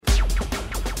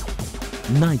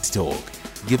Night Talk,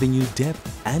 giving you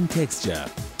depth and texture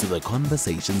to the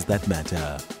conversations that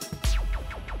matter.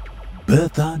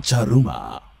 Bertha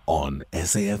Charuma on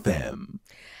SAFM.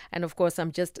 And of course,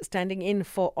 I'm just standing in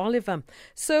for Oliver.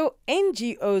 So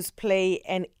NGOs play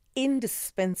an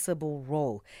indispensable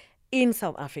role in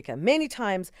South Africa, many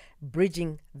times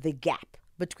bridging the gap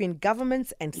between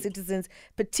governments and citizens,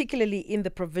 particularly in the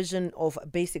provision of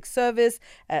basic service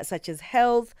such as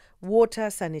health, water,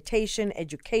 sanitation,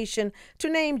 education, to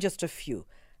name just a few.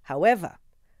 However,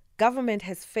 government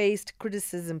has faced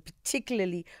criticism,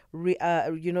 particularly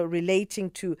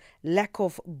relating to lack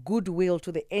of goodwill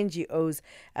to the NGOs,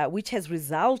 which has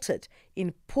resulted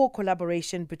in poor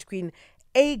collaboration between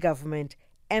a government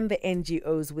and the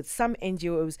NGOs, with some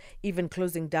NGOs even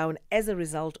closing down as a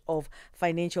result of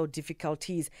financial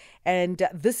difficulties. And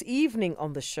this evening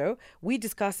on the show, we're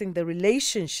discussing the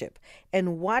relationship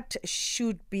and what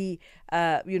should be,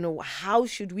 how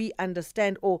should we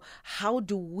understand, or how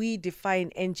do we define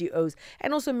NGOs?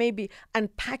 And also maybe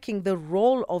unpacking the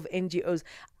role of NGOs.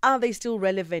 Are they still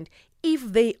relevant?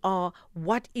 If they are,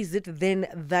 what is it then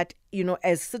that,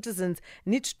 as citizens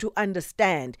need to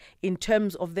understand in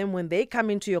terms of them when they come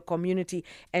into your community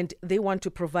and they want to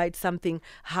provide something,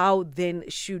 how then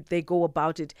should they go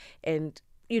about it? And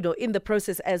in the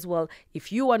process as well, if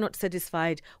you are not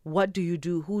satisfied, what do you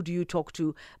do? Who do you talk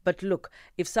to? But look,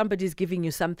 if somebody's giving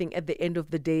you something at the end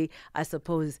of the day, I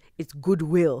suppose it's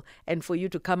goodwill. And for you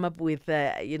to come up with,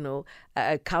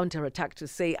 a counterattack to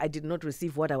say, I did not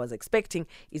receive what I was expecting,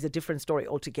 is a different story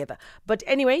altogether. But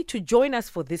anyway, to join us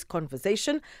for this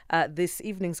conversation, this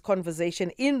evening's conversation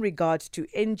in regards to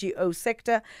NGO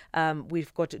sector,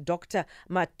 we've got Dr.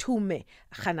 Matome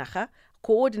Kganakga,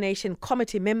 Coordination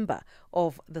Committee member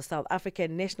of the South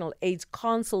African National AIDS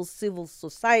Council Civil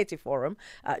Society Forum,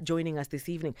 joining us this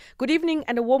evening. Good evening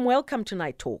and a warm welcome to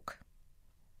Night Talk.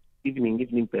 Evening,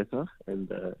 Pesa and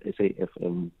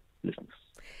SAFM listeners.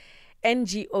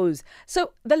 NGOs.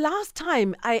 So the last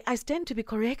time, I stand to be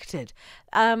corrected,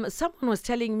 someone was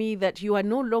telling me that you are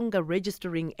no longer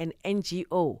registering an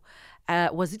NGO.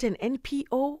 Was it an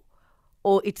NPO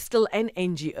or it's still an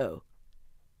NGO?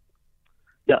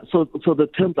 Yeah, so the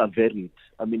terms are varied.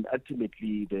 I mean,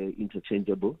 ultimately they're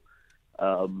interchangeable.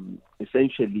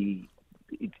 Essentially,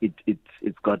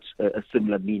 it's got a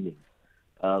similar meaning,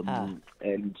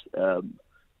 and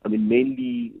I mean,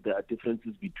 mainly there are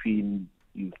differences between,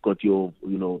 you've got your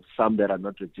some that are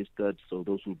not registered, so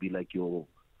those will be like your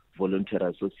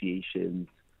voluntary associations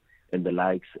and the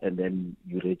likes, and then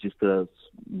you register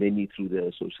many through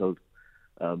the Social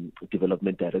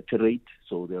Development Directorate,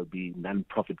 so there'll be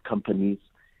non-profit companies,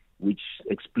 which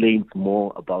explains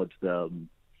more about the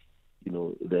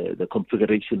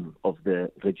configuration of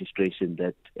the registration,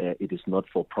 that it is not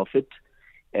for profit,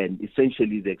 and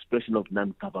essentially the expression of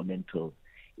non-governmental.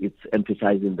 It's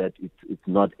emphasizing that it's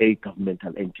not a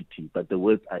governmental entity, but the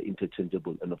words are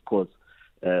interchangeable. And of course,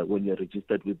 when you're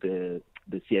registered with the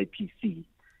CIPC,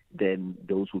 then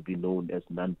those will be known as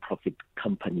non-profit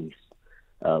companies.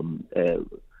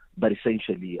 But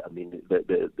essentially, I mean,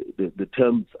 the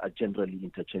terms are generally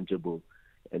interchangeable,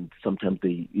 and sometimes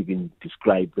they even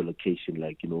describe the location,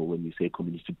 like, when you say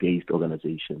community-based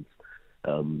organizations.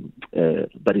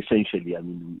 But essentially, I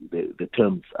mean, the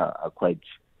terms are quite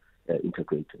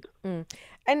integrated.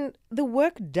 And the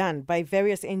work done by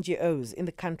various NGOs in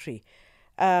the country,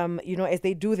 as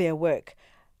they do their work,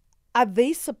 are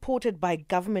they supported by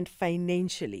government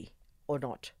financially or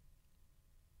not?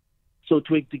 So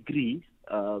to a degree,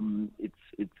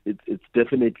 it's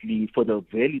definitely, for the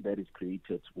value that is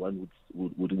created, one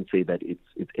wouldn't say that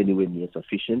it's anywhere near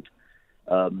sufficient.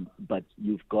 But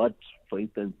you've got, for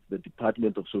instance, the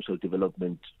Department of Social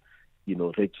Development,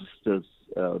 registers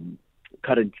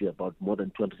currently about more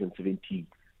than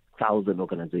 270,000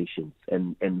 organizations,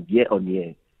 and year on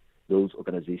year, those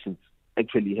organizations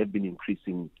actually have been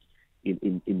increasing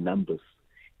in numbers.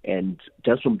 And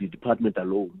just from the department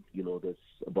alone, there's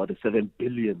about a 7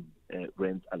 billion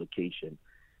rand allocation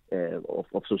of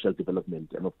social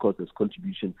development, and of course there's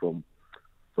contribution from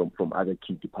other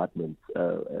key departments,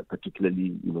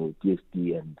 particularly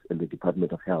DSD and the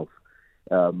Department of Health.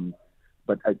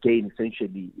 But again,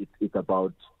 essentially, it's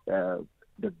about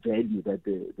the value that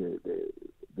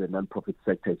the non-profit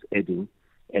sector is adding,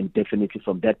 and definitely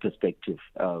from that perspective,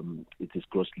 it is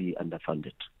grossly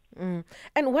underfunded.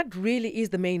 And what really is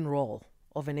the main role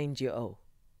of an NGO?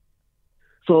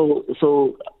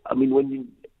 So I mean, when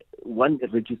one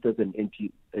registers an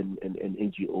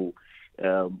NGO,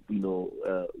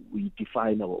 we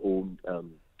define our own,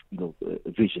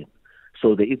 vision.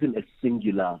 So there isn't a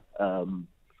singular,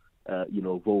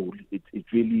 role.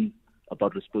 It's really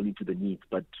about responding to the needs.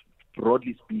 But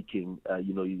broadly speaking,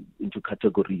 into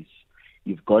categories.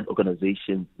 You've got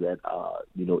organizations that are,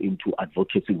 into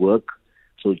advocacy work,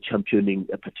 so championing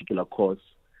a particular cause.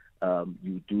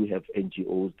 You do have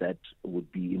NGOs that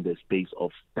would be in the space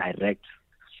of direct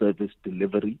service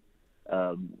delivery.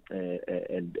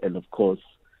 And of course,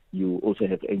 you also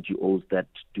have NGOs that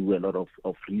do a lot of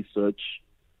research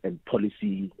and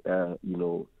policy,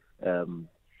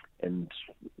 and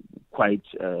quite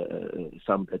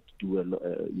some that do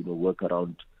work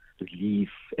around relief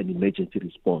and emergency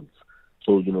response.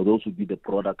 So, those would be the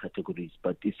broader categories.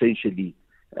 But essentially,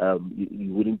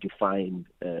 you wouldn't define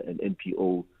an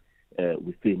NPO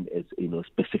within as, a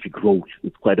specific role.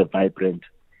 It's quite a vibrant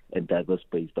and diverse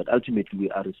space. But ultimately, we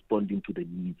are responding to the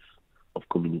needs of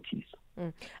communities.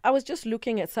 I was just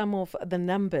looking at some of the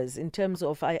numbers in terms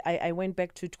of, I went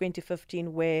back to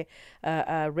 2015 where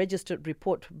a registered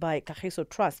report by Kagiso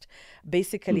Trust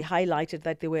basically highlighted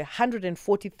that there were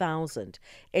 140,000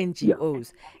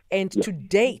 NGOs. And to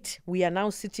date, we are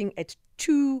now sitting at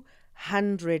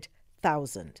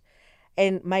 200,000.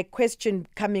 And my question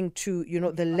coming to,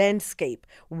 the landscape,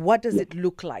 what does it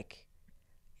look like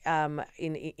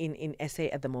in SA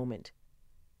at the moment?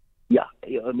 Yeah,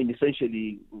 I mean,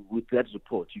 essentially, with that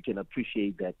report, you can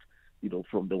appreciate that,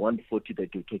 from the 140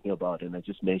 that you're talking about, and I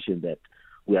just mentioned that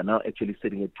we are now actually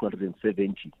sitting at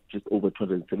 270, just over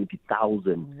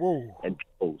 270,000 NPOs.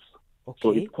 Okay.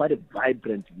 So it's quite a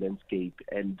vibrant landscape,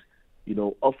 and,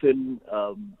 often,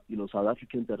 South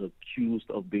Africans are accused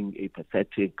of being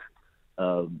apathetic,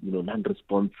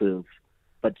 non-responsive,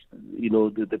 but,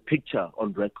 the picture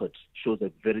on record shows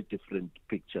a very different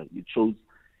picture. It shows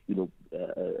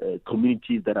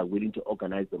communities that are willing to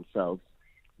organize themselves,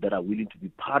 that are willing to be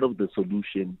part of the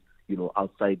solution,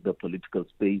 outside the political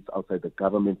space, outside the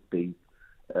government space,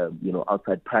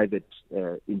 outside private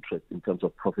interest in terms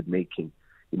of profit making.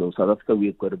 South Africa,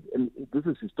 we've got, and this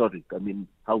is historic. I mean,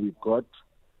 how we've got,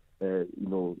 to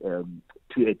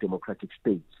a democratic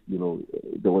state.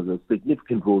 There was a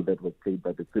significant role that was played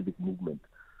by the civic movement.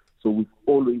 So we've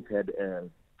always had,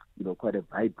 quite a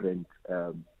vibrant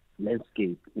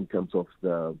landscape in terms of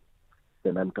the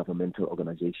non-governmental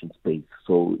organization space.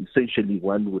 So essentially,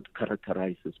 one would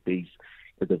characterize the space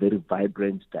as a very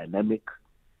vibrant, dynamic,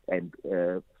 and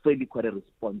fairly quite a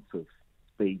responsive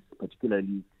space,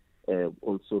 particularly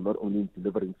also not only in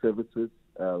delivering services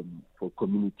for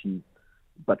communities,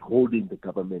 but holding the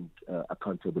government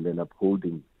accountable and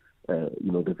upholding,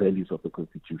 the values of the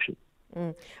Constitution.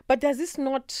 But does this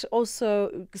not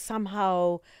also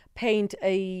somehow paint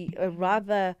a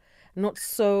rather not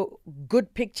so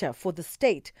good picture for the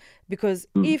state? Because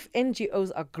if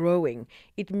NGOs are growing,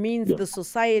 it means the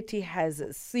society has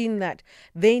seen that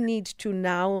they need to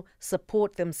now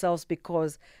support themselves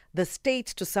because the state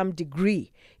to some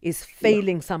degree is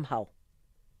failing somehow.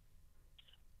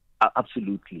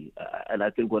 Absolutely. And I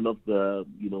think one of the,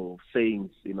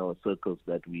 sayings in our circles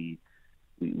that we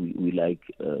like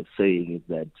saying is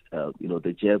that,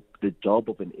 the job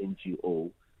of an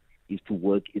NGO is to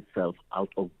work itself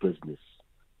out of business.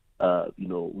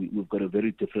 We've got a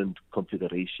very different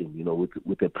configuration.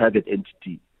 With a private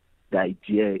entity, the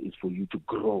idea is for you to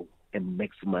grow and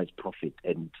maximize profit.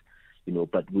 And,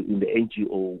 but in the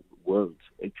NGO world,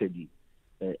 actually,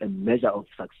 a measure of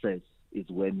success is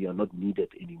when you're not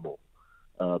needed anymore.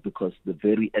 Because the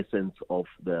very essence of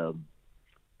the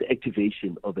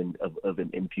activation of an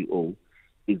NPO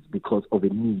is because of a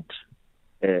need.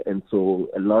 And so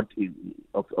a lot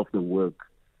of the work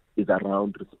is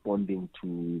around responding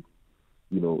to,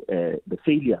 the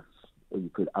failures, or you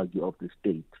could argue, of the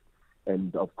state.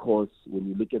 And of course, when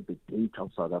you look at the data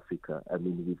of South Africa, I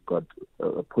mean, we've got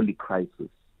a polycrisis.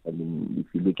 I mean, if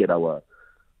you look at our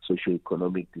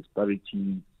socioeconomic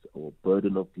disparities or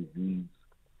burden of disease,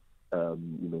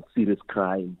 serious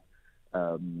crime,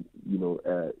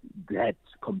 that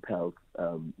compels,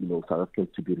 South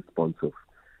Africans to be responsive.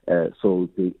 So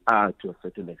they are, to a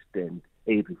certain extent,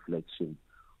 a reflection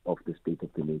of the state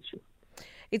of the nation.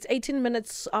 It's 18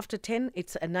 minutes after 10.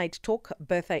 It's a night talk.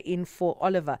 Bertha in for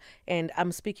Oliver. And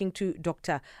I'm speaking to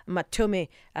Dr. Matome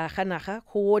Kganakga,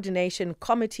 Coordination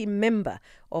Committee member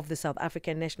of the South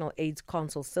African National AIDS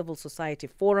Council Civil Society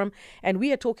Forum. And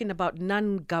we are talking about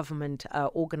non-government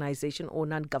organization or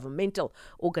non-governmental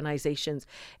organizations,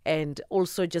 and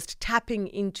also just tapping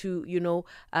into,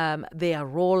 their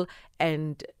role,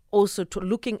 and also to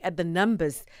looking at the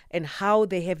numbers and how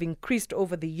they have increased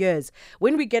over the years.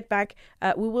 When we get back,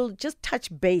 we will just touch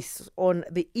base on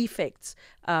the effects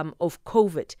of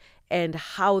COVID and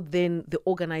how then the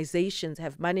organizations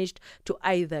have managed to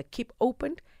either keep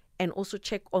open and also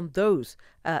check on those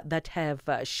that have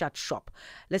shut shop.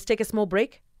 Let's take a small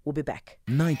break. We'll be back.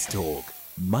 Night Talk,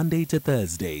 Monday to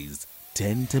Thursdays,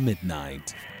 10 to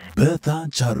midnight. Bertha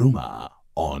Charuma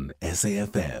on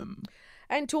SAFM.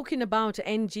 And talking about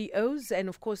NGOs, and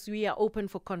of course, we are open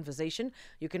for conversation.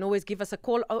 You can always give us a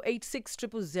call, 086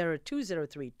 000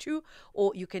 2032,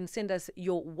 or you can send us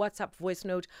your WhatsApp voice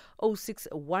note,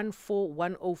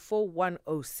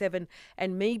 0614104107.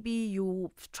 And maybe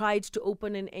you've tried to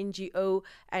open an NGO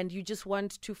and you just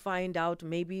want to find out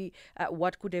maybe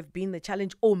what could have been the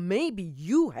challenge, or maybe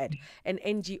you had an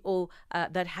NGO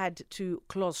that had to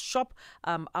close shop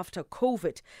after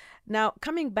COVID. Now,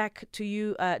 coming back to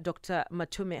you, Dr.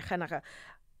 Matome Kganakga,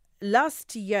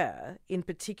 last year in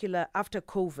particular, after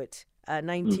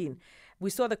COVID-19, we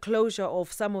saw the closure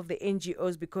of some of the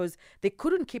NGOs because they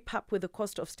couldn't keep up with the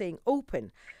cost of staying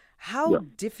open. How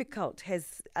difficult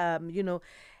has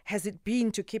it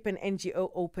been to keep an NGO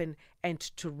open and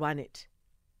to run it?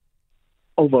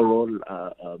 Overall,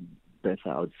 Beth,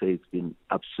 I would say it's been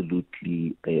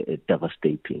absolutely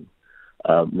devastating.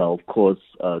 Now, of course,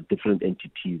 different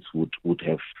entities would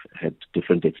have had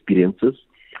different experiences,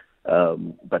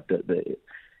 but the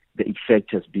effect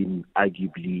has been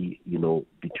arguably,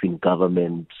 between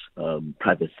government,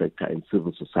 private sector, and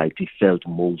civil society, felt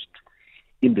most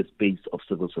in the space of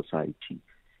civil society.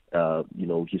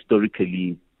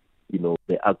 Historically,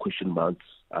 there are question marks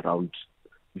around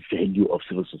value of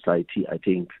civil society. I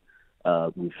think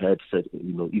we've heard,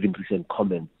 even recent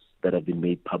comments that have been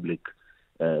made public,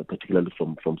 particularly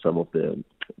from some of the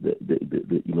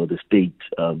state,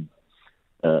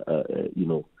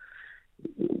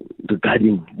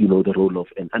 regarding the role of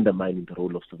and undermining the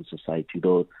role of civil society.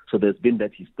 So there's been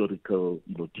that historical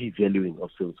devaluing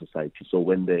of civil society. So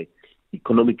when the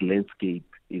economic landscape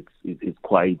is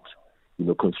quite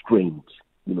constrained,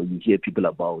 you hear people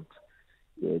about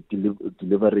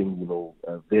delivering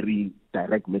very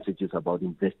direct messages about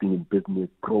investing in business,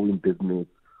 growing business.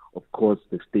 Of course,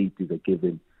 the state is a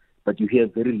given, but you hear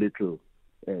very little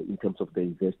in terms of the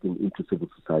investing into civil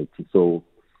society. So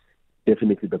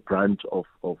definitely the brunt of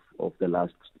the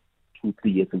last 2-3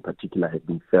 years in particular has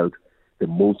been felt the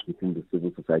most within the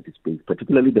civil society space,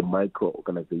 particularly the micro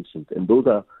organizations. And those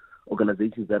are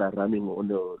organizations that are running on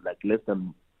less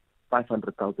than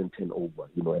 500,000 turnover.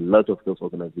 A lot of those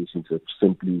organizations have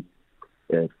simply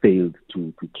failed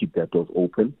to keep their doors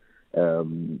open.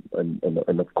 And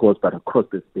of course, but across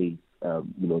the space,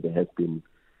 there has been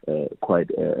quite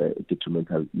a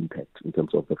detrimental impact in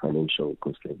terms of the financial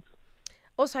constraints.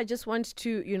 Also, I just want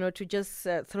to, to just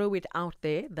throw it out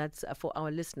there. That's for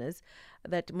our listeners.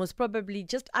 That most probably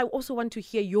I also want to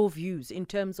hear your views in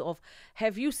terms of,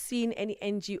 have you seen any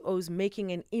NGOs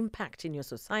making an impact in your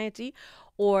society?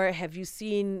 Or have you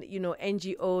seen,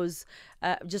 NGOs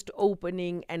just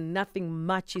opening and nothing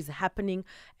much is happening?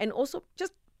 And also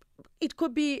just, it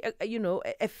could be,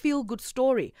 a feel-good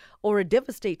story or a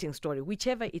devastating story,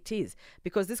 whichever it is,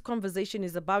 because this conversation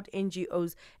is about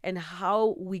NGOs and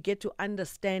how we get to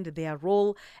understand their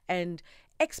role and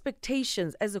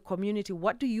expectations as a community.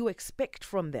 What do you expect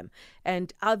from them?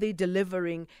 And are they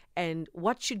delivering? And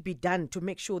what should be done to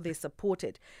make sure they're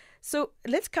supported? So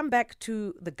let's come back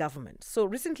to the government. So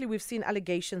recently we've seen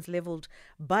allegations leveled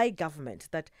by government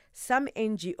that some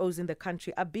NGOs in the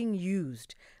country are being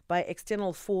used by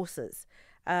external forces.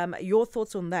 Your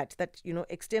thoughts on that,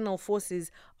 external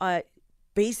forces are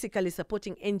basically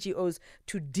supporting NGOs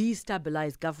to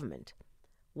destabilize government.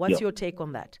 What's your take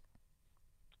on that?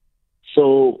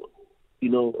 So,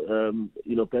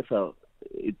 Betha,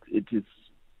 it is,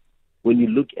 when you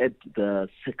look at the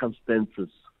circumstances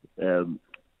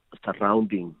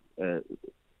surrounding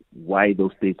why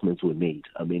those statements were made.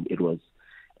 I mean, it was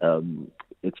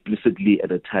explicitly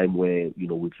at a time where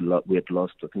we had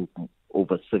lost, I think,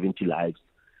 over 70 lives,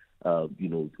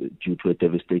 due to a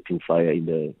devastating fire in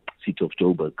the city of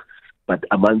Joburg. But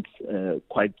amongst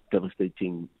quite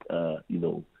devastating,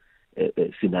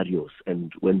 scenarios.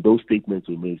 And when those statements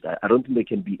were made, I don't think there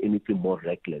can be anything more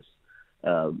reckless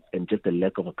and just a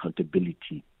lack of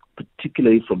accountability,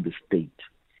 particularly from the state.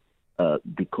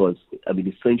 Because, I mean,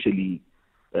 essentially,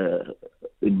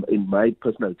 in my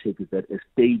personal take is that a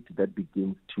state that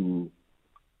begins to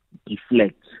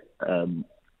deflect and,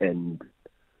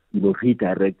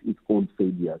 redirect its own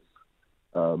failures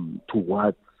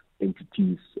towards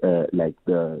entities like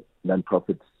the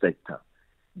non-profit sector,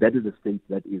 that is a state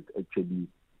that is actually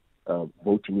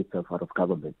voting itself out of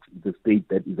government. It's a state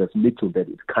that is admitting that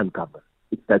it can't govern.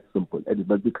 It's that simple. And it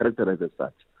must be characterized as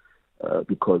such.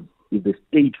 Because if the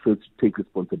state fails to take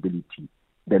responsibility,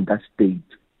 then that state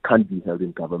can't be held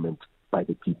in government by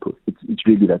the people. It's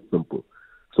really that simple.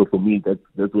 So for me, that's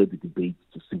where the debate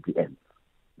just simply ends.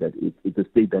 That it's a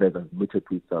state that has admitted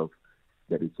to itself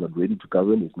that it's not ready to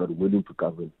govern, it's not willing to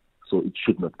govern, so it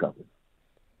should not govern.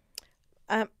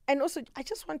 And also, I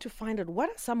just want to find out, what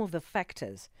are some of the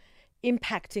factors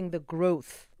impacting the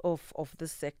growth of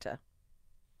this sector?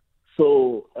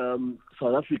 So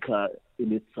South Africa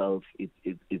in itself,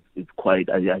 it's quite.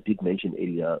 I did mention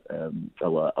earlier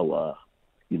our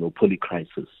poly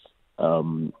crisis.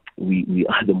 We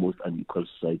are the most unequal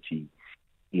society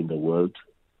in the world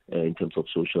in terms of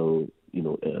social,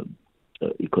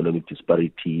 economic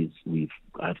disparities. We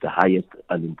have the highest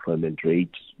unemployment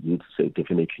rate, you'd say,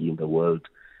 definitely in the world.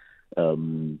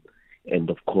 And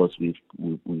of course, we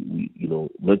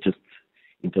not just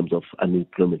in terms of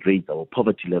unemployment rate, our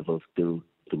poverty levels still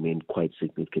remain quite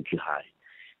significantly high.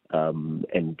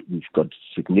 And we've got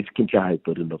significantly high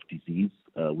burden of disease.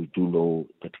 We do know,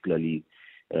 particularly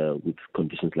with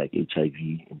conditions like HIV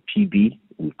and TB,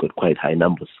 we've got quite high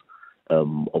numbers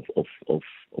of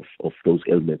those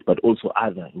ailments, but also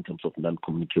other in terms of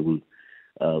non-communicable,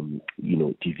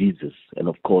 diseases. And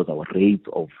of course, our rates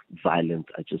of violence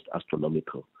are just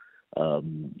astronomical.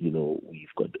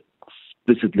 We've got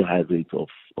explicitly high rates of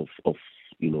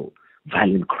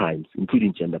violent crimes,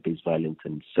 including gender-based violence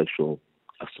and sexual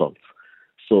assaults.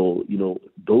 So,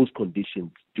 those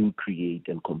conditions do create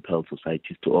and compel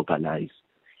societies to organize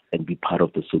and be part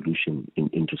of the solution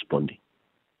in responding.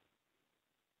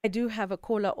 I do have a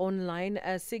caller online,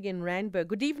 Sig in Randburg.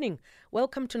 Good evening.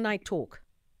 Welcome to Night Talk.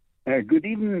 Good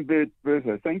evening,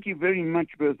 Bertha. Thank you very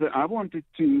much, Bertha. I wanted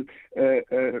to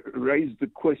raise the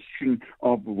question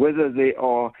of whether there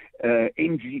are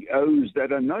NGOs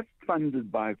that are not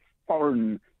funded by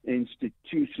foreign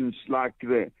institutions like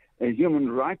the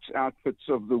human rights outfits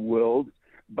of the world,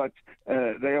 but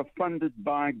they are funded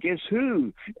by, guess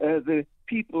who? The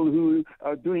people who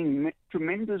are doing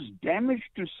tremendous damage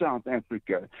to South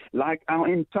Africa, like our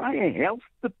entire health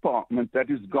department that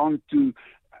has gone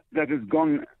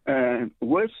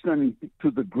worse than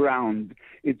to the ground.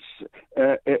 It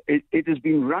has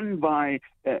been run by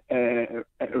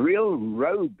real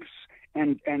rogues,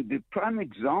 and the prime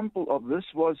example of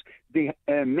this was the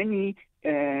many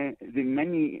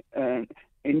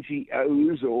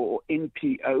NGOs or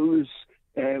NPOs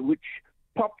which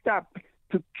popped up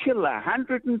to kill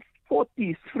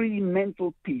 143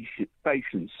 mental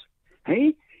patients.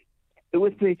 Hey,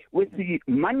 with the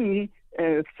money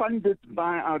funded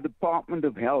by our Department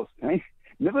of Health. Eh?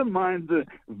 Never mind the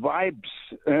vibes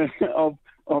of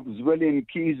Zweli and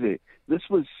Kize. This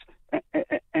was,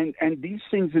 and these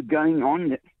things are going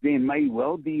on. There may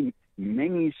well be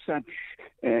many such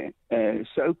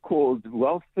so-called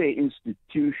welfare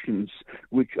institutions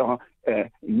which are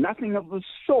nothing of the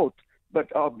sort, but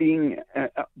are being,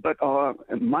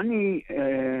 money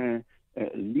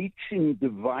leeching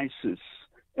devices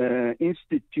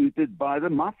instituted by the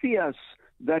mafias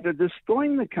that are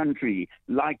destroying the country,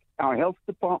 like our health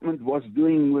department was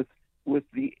doing with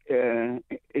the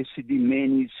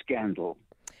Esidimeni scandal.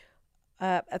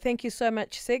 Thank you so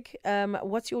much, Sig.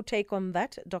 What's your take on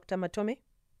that, Dr. Matome?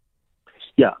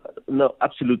 Yeah, no,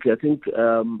 absolutely. I think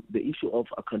the issue of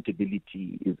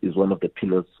accountability is one of the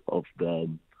pillars of the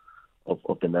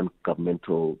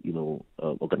non-governmental,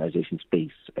 organization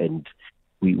space, and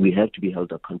we have to be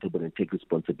held accountable and take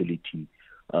responsibility,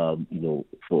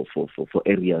 for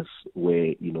areas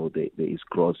where there is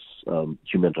gross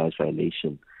human rights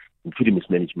violation, including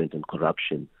mismanagement and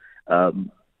corruption.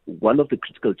 One of the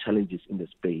critical challenges in the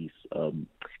space,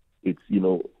 it's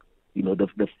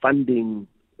the funding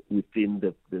within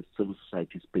the civil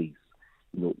society space.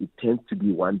 It tends to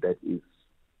be one that it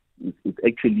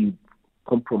actually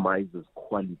compromises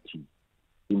quality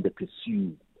in the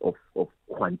pursuit of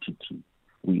quantity.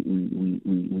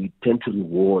 We tend to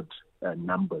reward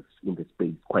numbers in the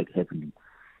space quite heavily,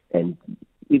 and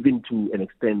even to an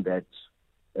extent that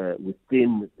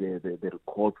within the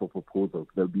call for proposals,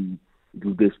 there'll be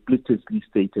explicitly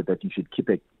stated that you should keep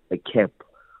a cap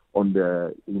on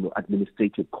the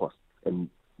administrative costs, and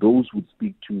those would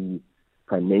speak to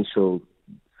financial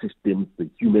systems, the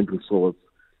human resource,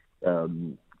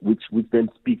 which then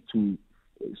speak to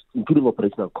including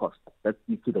operational costs. That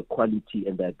speaks to the quality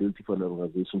and the ability for an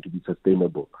organization to be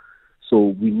sustainable. So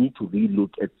we need to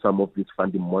relook at some of these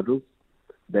funding models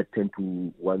that tend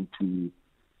to want to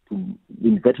in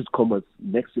inverted commas,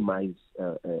 maximize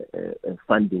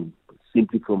funding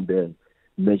simply from the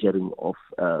measuring of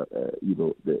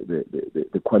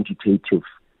the quantitative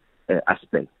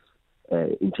aspects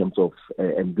in terms of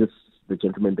and this the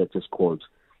gentleman that just called,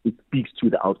 it speaks to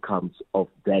the outcomes of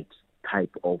that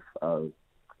type of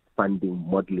funding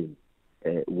modeling,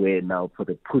 where now for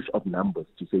the push of numbers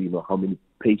to say, how many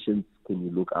patients can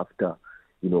you look after,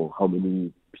 how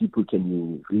many people can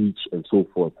you reach and so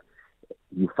forth.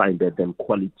 you find that then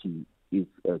quality is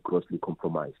grossly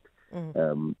compromised,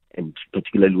 and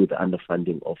particularly with the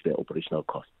underfunding of their operational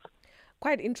costs.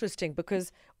 Quite interesting,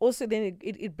 because also then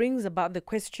it brings about the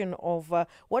question of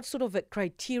what sort of a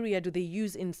criteria do they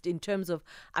use in terms of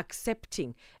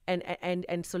accepting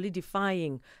and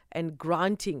solidifying and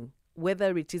granting,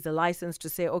 whether it is a license to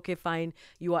say, okay, fine,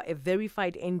 you are a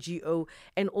verified NGO,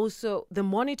 and also the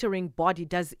monitoring body,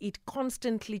 does it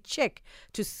constantly check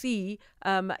to see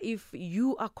if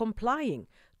you are complying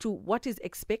to what is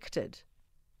expected?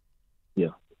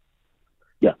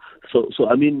 Yeah. So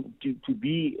I mean, to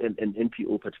be an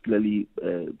NPO, particularly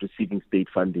receiving state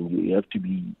funding, you have to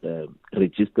be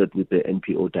registered with the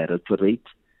NPO Directorate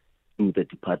in the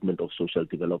Department of Social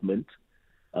Development.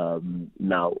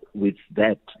 Now, with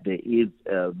that, there is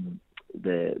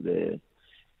the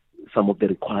some of the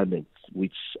requirements,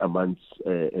 which amongst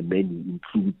many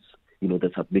includes,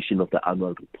 the submission of the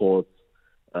annual reports,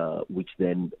 which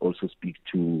then also speaks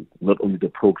to not only the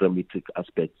programmatic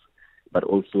aspects, but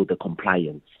also the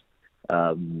compliance.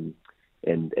 And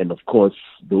of course,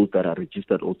 those that are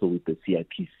registered also with the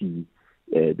CIPC,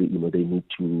 they need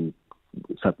to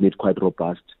submit quite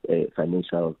robust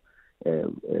financial,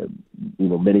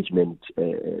 management,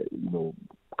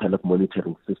 kind of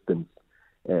monitoring systems,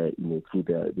 through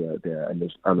their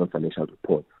annual financial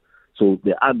reports. So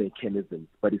there are mechanisms,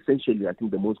 but essentially, I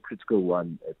think the most critical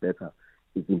one, better,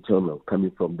 is internal,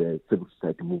 coming from the civil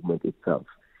society movement itself.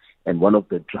 And one of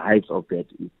the drives of that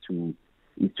is to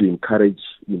encourage,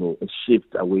 a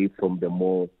shift away from the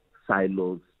more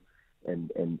silos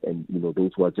and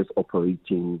those who are just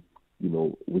operating,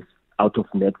 with out of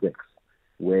networks,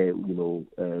 where,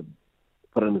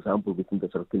 for an example, within the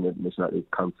South African National Aid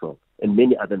Council and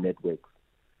many other networks,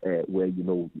 where,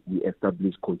 we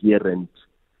establish coherent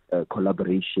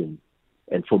collaboration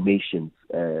and formations,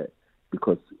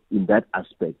 because in that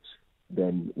aspect,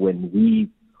 then when we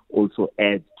also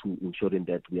add to ensuring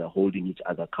that we are holding each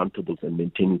other accountable and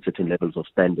maintaining certain levels of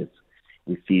standards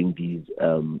within these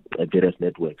various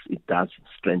networks, it does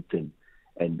strengthen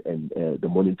and the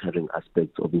monitoring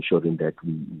aspects of ensuring that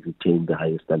we retain the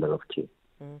highest standard of care.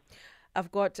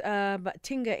 I've got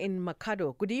Tinga in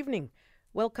Makado. Good evening.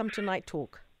 Welcome to Night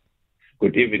Talk.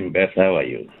 Good evening, Beth. How are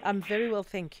you? I'm very well,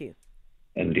 thank you.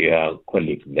 And your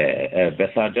colleague there.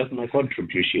 Beth, just my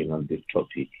contribution on this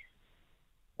topic.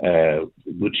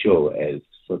 Good show, as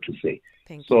so to say.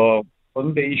 Thank you. So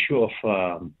on the issue of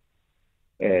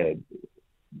the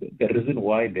reason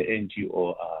why the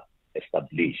NGO are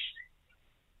established,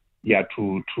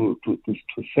 to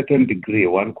a certain degree,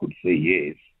 one could say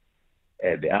yes,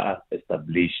 they are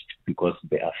established because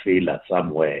they are failed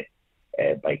somewhere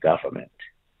by government.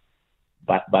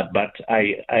 But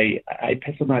I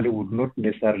personally would not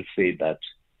necessarily say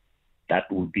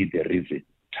that would be the reason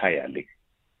entirely.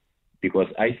 Because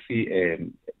I see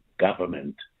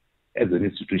government as an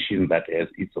institution that has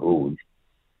its role,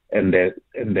 and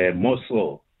more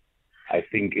so, I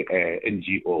think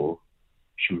NGO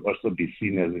should also be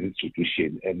seen as an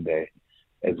institution, and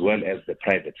as well as the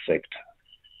private sector.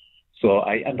 So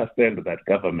I understand that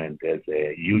government has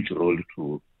a huge role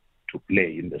to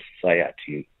play in the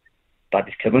society, but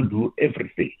it cannot do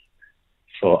everything.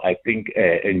 So I think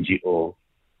NGO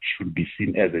should be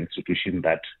seen as an institution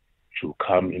that to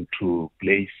come into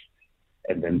place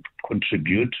and then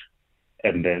contribute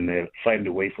and then find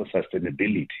a way for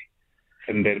sustainability.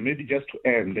 And then maybe just to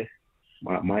end,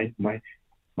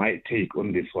 my take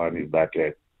on this one is that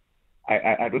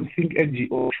I don't think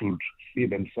NGO should see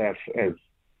themselves as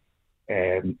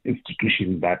an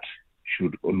institution that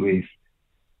should always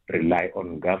rely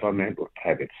on government or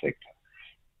private sector.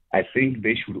 I think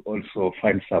they should also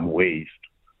find some ways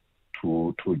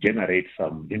to generate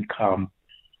some income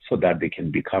so that they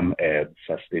can become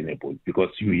sustainable. Because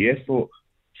you hear so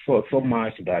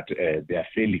much that they are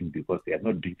failing because they are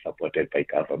not being supported by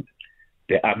government.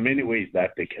 There are many ways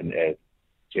that they can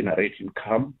generate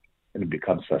income and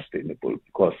become sustainable,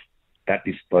 because that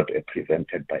is not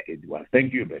prevented by anyone.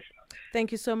 Thank you, Beth.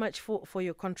 Thank you so much for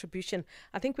your contribution.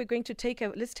 I think we're going to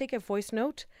let's take a voice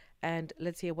note, and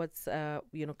let's hear what's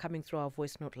coming through our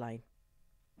voice note line.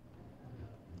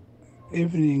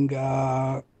 Evening.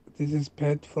 This is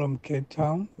Pat from Cape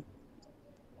Town.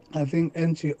 I think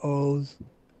NGOs,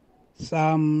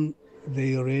 some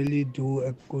they really do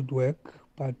a good work,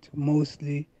 but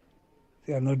mostly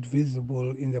they are not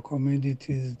visible in the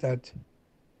communities that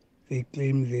they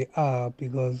claim they are,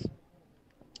 because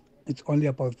it's only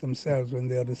about themselves. When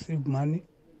they receive money,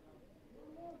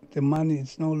 the money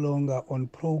is no longer on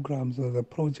programs or the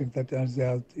project that are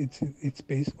there. It's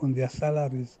based on their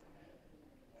salaries,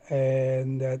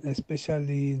 and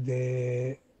especially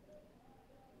the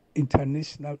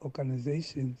international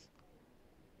organizations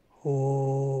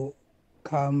who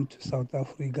come to South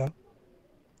Africa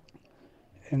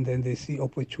and then they see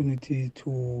opportunity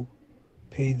to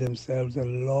pay themselves a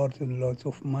lot and lots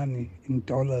of money in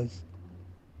dollars,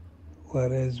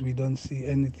 whereas we don't see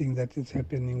anything that is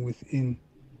happening within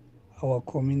our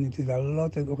communities. A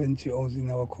lot of NGOs in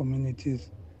our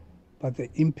communities, but the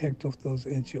impact of those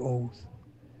NGOs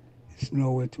is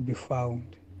nowhere to be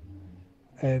found.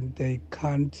 And they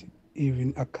can't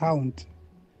even account,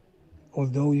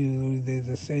 although there's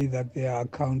a say that they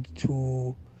account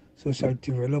to social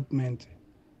development,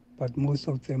 but most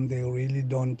of them, they really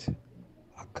don't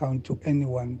account to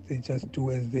anyone. They just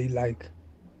do as they like.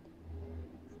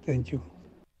 Thank you.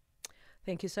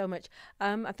 Thank you so much.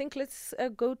 I think let's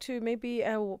go to maybe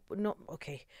not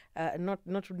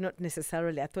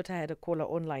necessarily. I thought I had a caller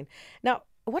online. Now,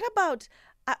 what about?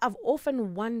 I've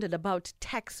often wondered about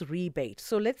tax rebate.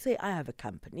 So let's say I have a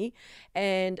company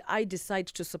and I decide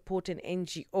to support an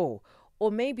NGO.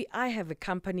 Or maybe I have a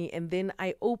company and then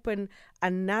I open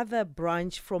another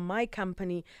branch from my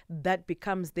company that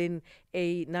becomes then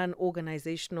a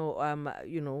non-organizational,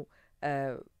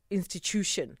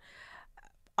 institution.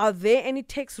 Are there any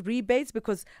tax rebates?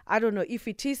 Because I don't know if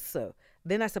it is so,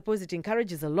 then I suppose it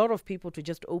encourages a lot of people to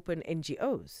just open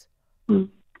NGOs.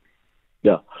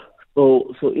 Yeah.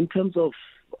 So in terms of,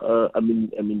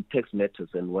 tax matters,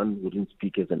 and one wouldn't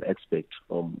speak as an expert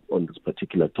on this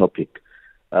particular topic,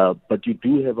 but you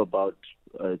do have about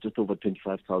just over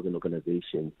 25,000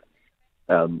 organizations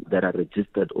that are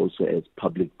registered also as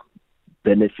public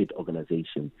benefit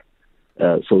organizations.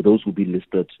 So those will be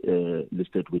listed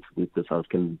with the South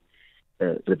African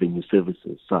Revenue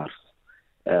Services, SARS,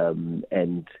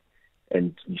 and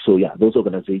so those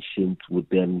organizations would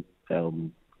then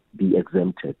be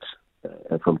exempted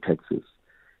from taxes,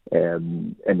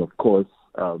 and of course,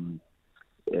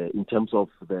 in terms of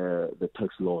the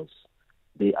tax laws,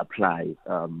 they apply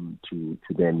to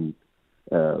then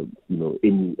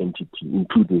any entity,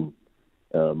 including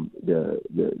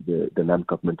the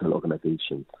non-governmental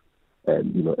organizations.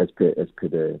 As per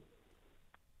the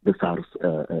SARS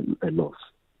laws.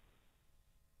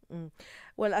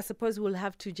 Well, I suppose we'll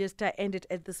have to just end it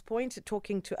at this point,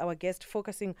 talking to our guest,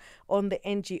 focusing on the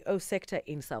NGO sector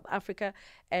in South Africa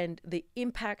and the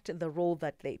impact, the role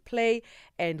that they play,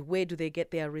 and where do they get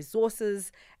their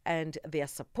resources and their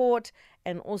support.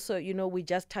 And also, we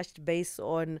just touched base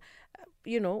on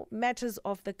matters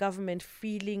of the government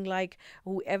feeling like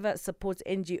whoever supports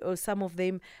NGOs, some of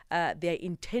them, their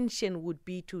intention would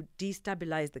be to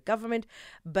destabilize the government.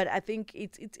 But I think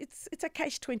it's a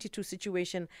catch-22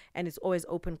 situation, and it's always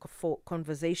open for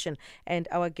conversation. And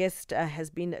our guest has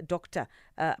been Dr.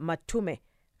 Matome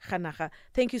Kganakga.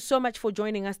 Thank you so much for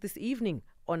joining us this evening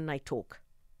on Night Talk.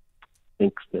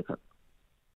 Thanks, Becca.